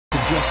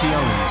Jesse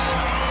Owens,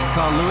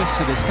 Carl Lewis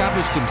had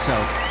established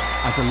himself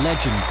as a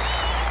legend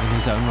in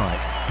his own right.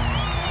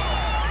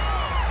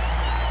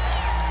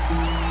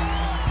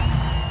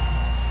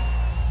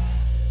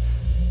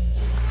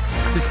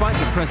 Despite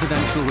the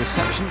presidential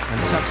reception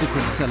and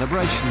subsequent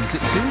celebrations,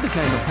 it soon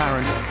became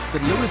apparent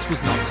that Lewis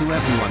was not to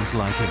everyone's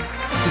liking.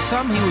 To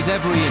some, he was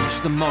every inch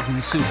the modern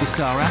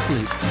superstar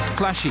athlete,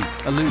 flashy,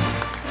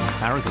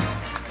 aloof, arrogant.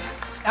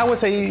 I would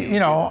say, you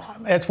know,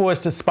 as far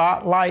as the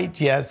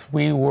spotlight, yes,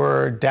 we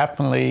were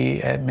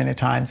definitely at many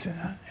times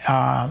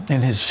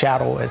in his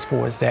shadow as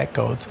far as that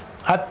goes.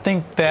 I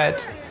think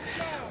that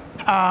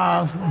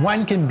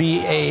one can be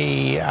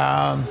a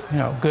you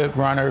know, good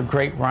runner,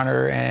 great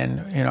runner,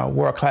 and you know,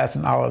 world class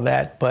and all of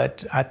that.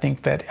 But I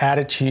think that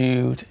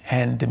attitude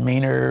and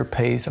demeanor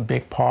plays a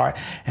big part.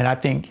 And I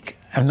think,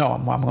 no,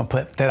 I'm going to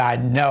put that I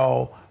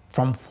know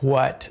from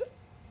what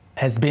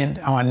has been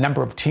on a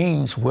number of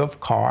teams with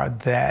Carl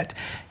that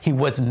he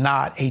was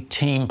not a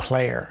team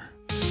player.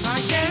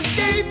 I can't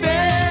stay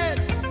bad.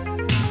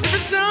 Every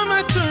time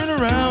I turn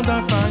around,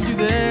 I find you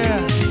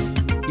there.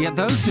 Yet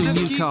those who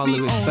knew Carl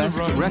Lewis best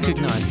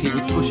recognised he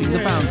was pushing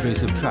the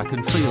boundaries of track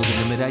and field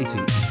in the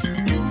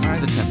mid-80s. He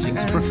was attempting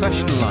to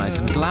professionalise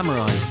and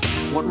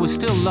glamorise what was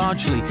still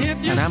largely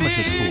an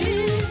amateur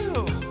sport.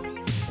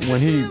 When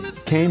he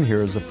came here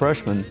as a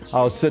freshman,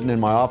 I was sitting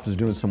in my office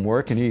doing some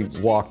work, and he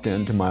walked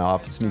into my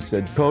office and he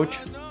said, "Coach,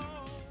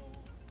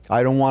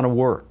 I don't want to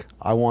work.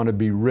 I want to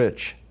be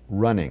rich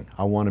running.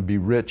 I want to be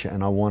rich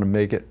and I want to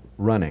make it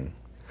running."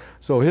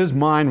 So his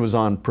mind was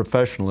on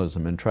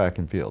professionalism in track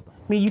and field.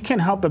 I mean, you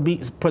can't help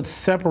but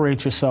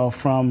separate yourself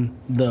from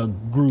the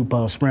group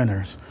of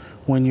sprinters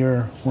when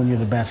you're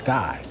the best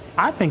guy.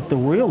 I think the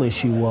real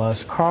issue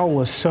was Carl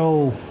was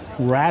so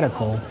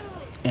radical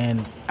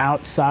and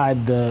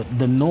outside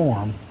the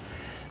norm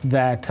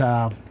that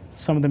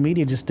some of the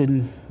media just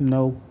didn't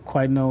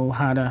quite know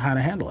how to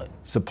handle it.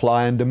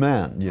 Supply and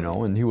demand, you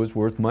know, and he was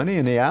worth money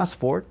and he asked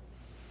for it.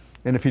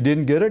 And if he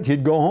didn't get it,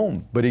 he'd go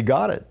home, but he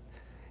got it.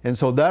 And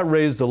so that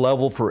raised the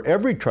level for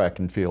every track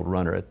and field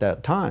runner at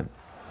that time.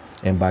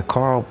 And by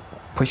Carl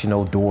pushing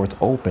those doors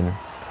open,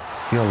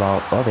 he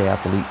allowed other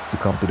athletes to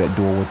come through that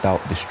door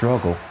without the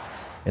struggle,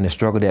 and the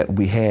struggle that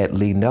we had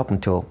leading up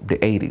until the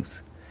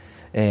 80s.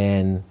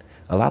 And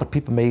a lot of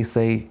people may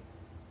say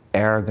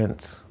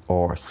arrogance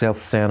or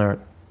self-centered,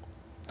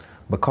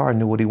 but Carl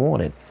knew what he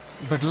wanted.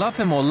 But love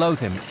him or loathe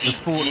him, the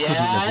sport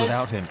couldn't live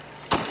without him.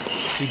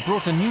 He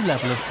brought a new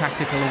level of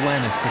tactical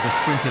awareness to the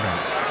sprint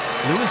events.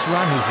 Lewis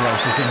ran his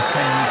races in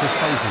 10-metre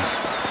phases,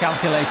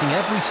 calculating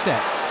every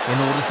step in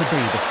order to be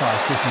the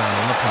fastest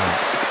man on the planet.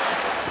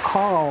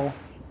 Carl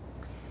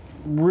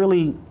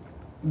really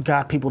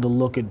got people to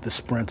look at the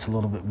sprints a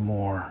little bit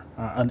more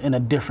in a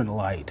different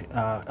light,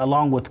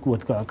 along with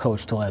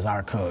Coach Tellez,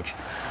 our coach.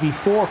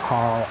 Before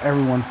Carl,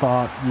 everyone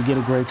thought you get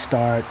a great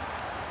start,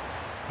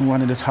 you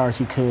run it as hard as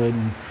you could,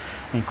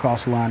 and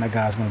cross the line, that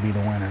guy's going to be the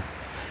winner.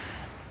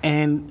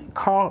 And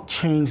Carl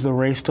changed the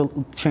race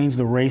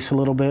a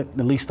little bit,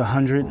 at least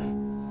 100.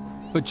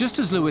 But just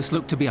as Lewis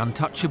looked to be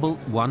untouchable,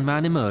 one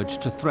man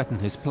emerged to threaten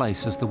his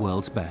place as the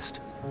world's best.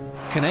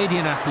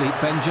 Canadian athlete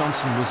Ben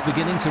Johnson was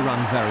beginning to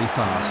run very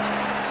fast.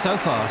 So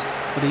fast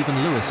that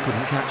even Lewis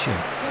couldn't catch him.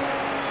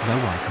 No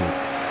one could.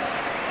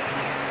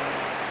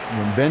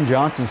 When Ben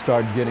Johnson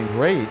started getting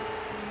great,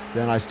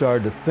 then I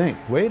started to think,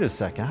 wait a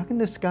second, how can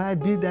this guy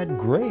be that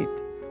great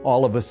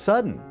all of a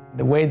sudden?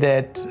 The way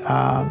that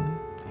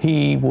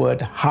he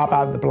would hop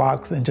out of the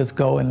blocks and just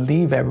go and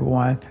leave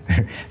everyone,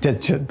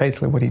 just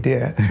basically what he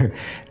did,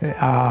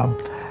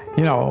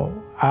 you know,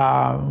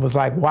 was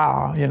like,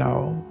 wow, you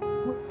know,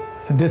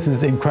 this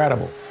is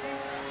incredible.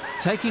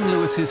 Taking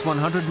Lewis's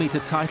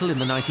 100-metre title in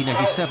the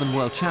 1987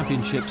 World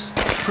Championships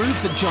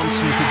proved that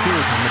Johnson could do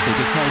it on the big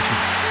occasion.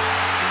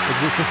 It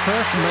was the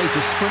first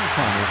major sprint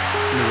final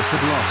Lewis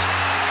had lost,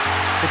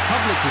 but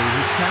publicly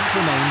his camp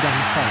remained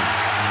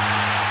unfazed.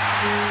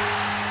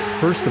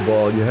 First of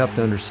all, you have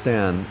to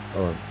understand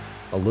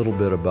a little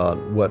bit about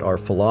what our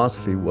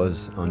philosophy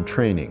was on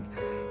training,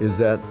 is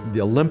that the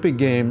Olympic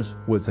Games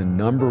was the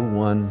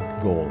 #1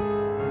 goal.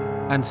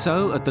 And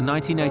so, at the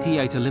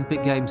 1988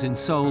 Olympic Games in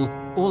Seoul,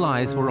 all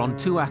eyes were on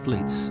two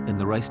athletes in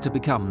the race to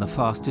become the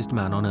fastest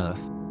man on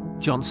Earth,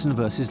 Johnson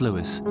versus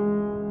Lewis.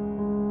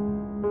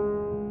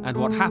 And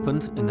what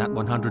happened in that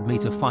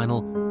 100-metre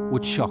final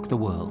would shock the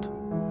world.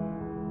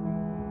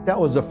 That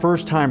was the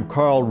first time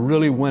Carl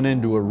really went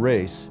into a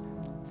race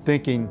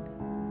thinking,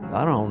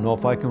 I don't know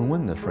if I can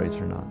win this race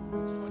or not.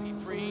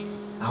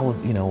 I was,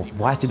 you know,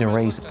 watching the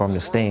race from the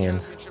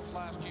stands,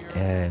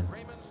 and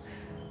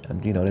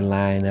you know, they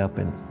line up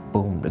and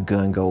boom, the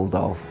gun goes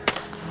off.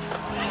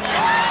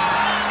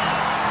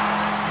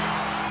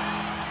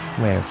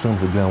 Man, as soon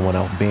as the gun went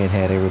off, Ben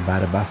had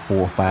everybody by 4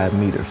 or 5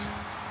 meters.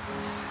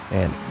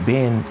 And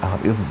Ben,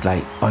 it was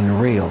like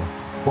unreal.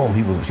 Boom,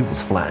 he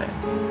was flying.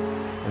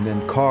 And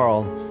then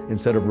Carl,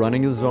 instead of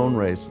running his own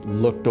race,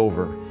 looked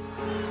over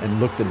and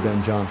looked at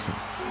Ben Johnson.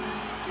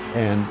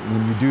 And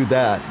when you do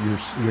that,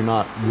 you're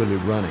not really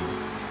running.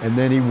 And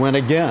then he went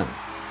again.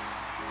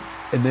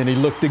 And then he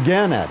looked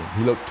again at him.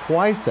 He looked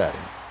twice at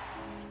him.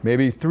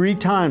 Maybe 3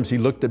 times he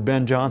looked at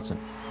Ben Johnson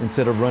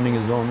instead of running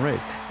his own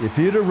race. If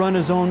he'd have run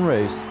his own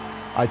race,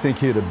 I think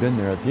he'd have been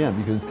there at the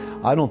end, because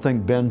I don't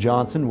think Ben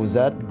Johnson was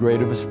that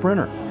great of a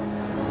sprinter.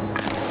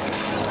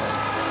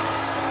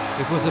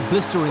 It was a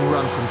blistering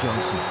run from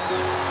Johnson,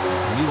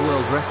 a new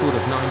world record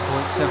of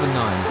 9.79,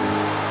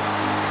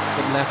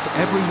 that left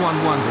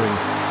everyone wondering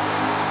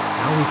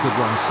how he could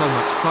run so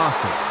much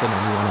faster than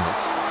anyone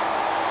else.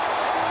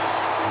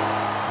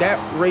 That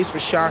race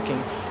was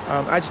shocking.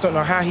 I just don't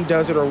know how he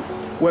does it, or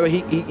whether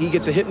he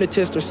gets a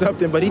hypnotist or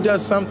something, but he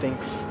does something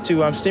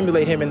to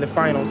stimulate him in the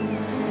finals.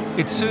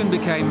 It soon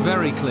became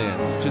very clear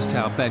just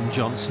how Ben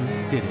Johnson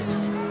did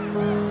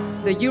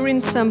it. The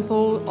urine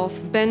sample of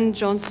Ben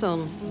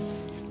Johnson,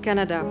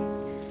 Canada,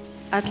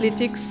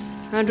 athletics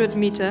 100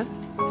 meter,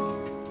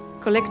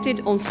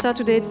 collected on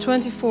Saturday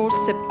 24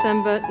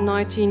 September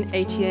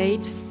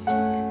 1988,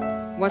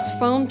 was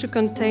found to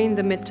contain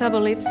the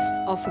metabolites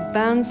of a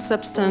banned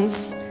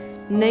substance,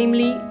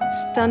 namely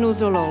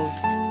stanozolol.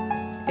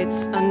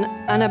 It's an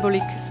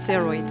anabolic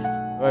steroid.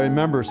 I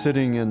remember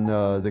sitting in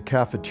the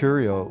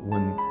cafeteria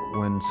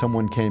when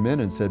someone came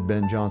in and said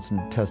Ben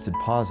Johnson tested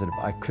positive.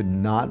 I could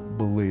not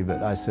believe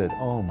it. I said,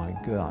 oh my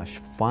gosh,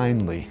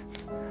 finally,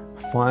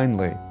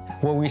 finally.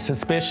 Were we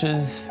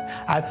suspicious?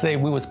 I'd say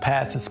we was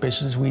past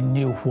suspicious. We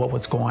knew what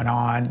was going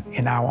on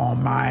in our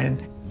own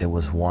mind. It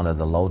was one of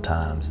the low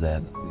times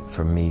that,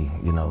 for me,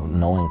 you know,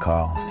 knowing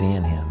Carl,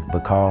 seeing him.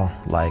 But Carl,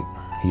 like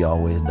he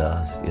always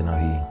does, you know,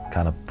 he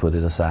kind of put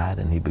it aside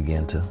and he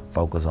began to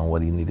focus on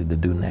what he needed to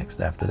do next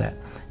after that.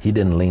 He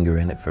didn't linger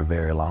in it for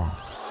very long.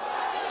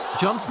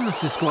 Johnson's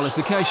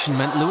disqualification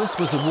meant Lewis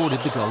was awarded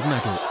the gold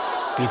medal.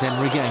 He then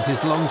regained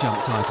his long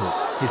jump title,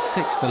 his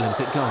 6th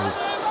Olympic gold.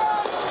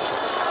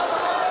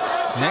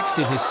 Next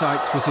in his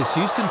sights was his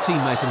Houston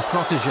teammate and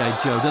protege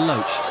Joe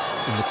DeLoach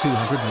in the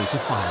 200-meter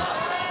final.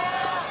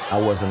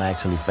 I wasn't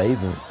actually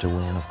favored to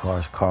win, of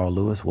course. Carl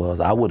Lewis was.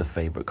 I would have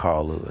favored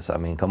Carl Lewis. I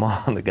mean, come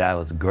on, the guy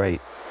was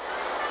great.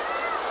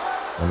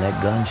 When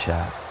that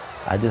gunshot,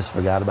 I just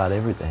forgot about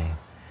everything.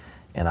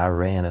 And I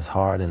ran as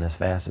hard and as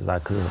fast as I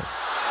could.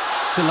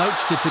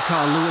 DeLoach did to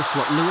Carl Lewis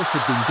what Lewis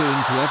had been doing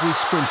to every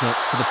sprinter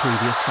for the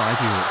previous 5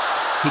 years.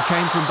 He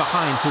came from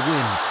behind to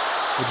win.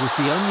 It was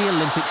the only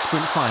Olympic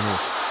sprint final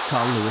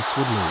Carl Lewis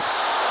would lose.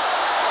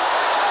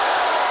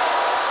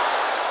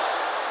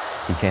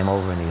 He came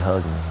over and he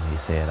hugged me and he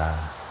said,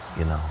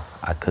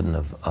 I couldn't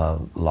have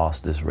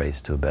lost this race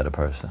to a better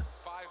person.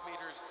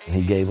 And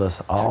he gave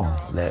us all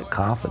that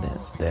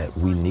confidence that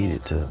we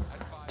needed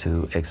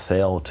to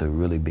excel to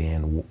really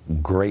being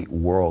great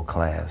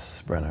world-class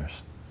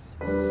sprinters.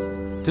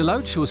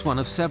 DeLoach was one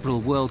of several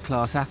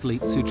world-class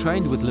athletes who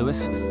trained with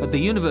Lewis at the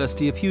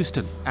University of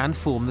Houston and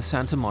formed the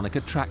Santa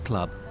Monica Track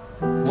Club.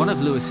 One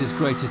of Lewis's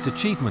greatest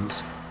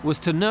achievements was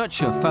to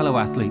nurture fellow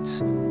athletes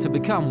to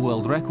become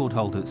world record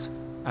holders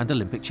and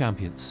Olympic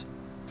champions.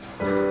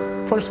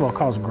 First of all,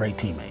 Carl's a great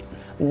teammate.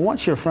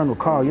 Once you're a friend with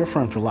Carl, you're a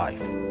friend for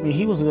life. I mean,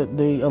 he was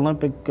the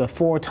Olympic,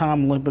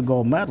 4-time Olympic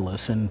gold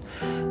medalist, and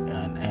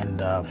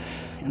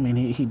I mean,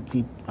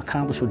 he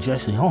accomplished what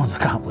Jesse Owens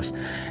accomplished.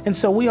 And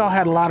so we all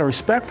had a lot of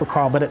respect for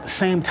Carl, but at the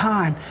same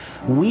time,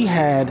 we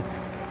had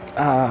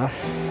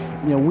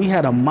we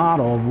had a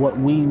model of what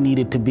we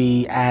needed to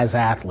be as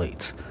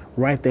athletes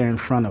right there in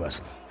front of us.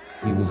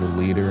 He was a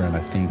leader, and I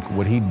think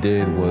what he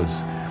did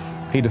was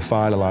he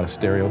defied a lot of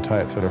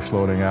stereotypes that are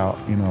floating out,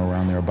 you know,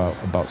 around there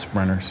about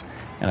sprinters.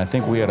 And I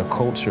think we had a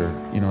culture,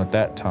 you know, at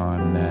that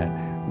time that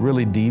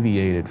really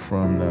deviated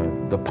from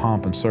the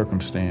pomp and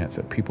circumstance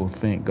that people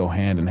think go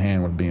hand in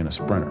hand with being a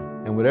sprinter.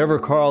 And whatever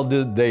Carl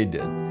did, they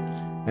did.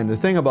 And the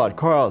thing about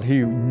Carl, he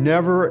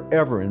never,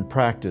 ever in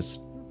practice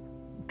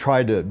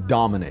tried to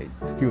dominate.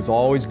 He was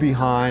always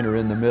behind or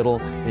in the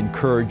middle,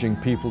 encouraging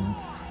people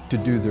to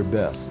do their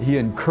best. He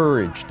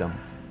encouraged them.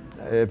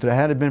 If it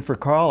hadn't been for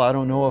Carl, I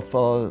don't know if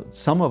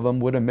some of them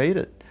would have made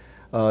it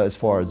as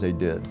far as they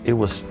did. It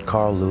was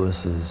Carl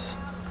Lewis's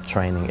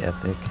training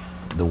ethic,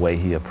 the way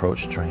he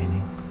approached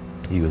training.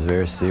 He was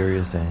very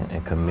serious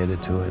and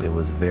committed to it. It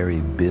was very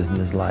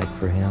businesslike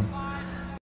for him.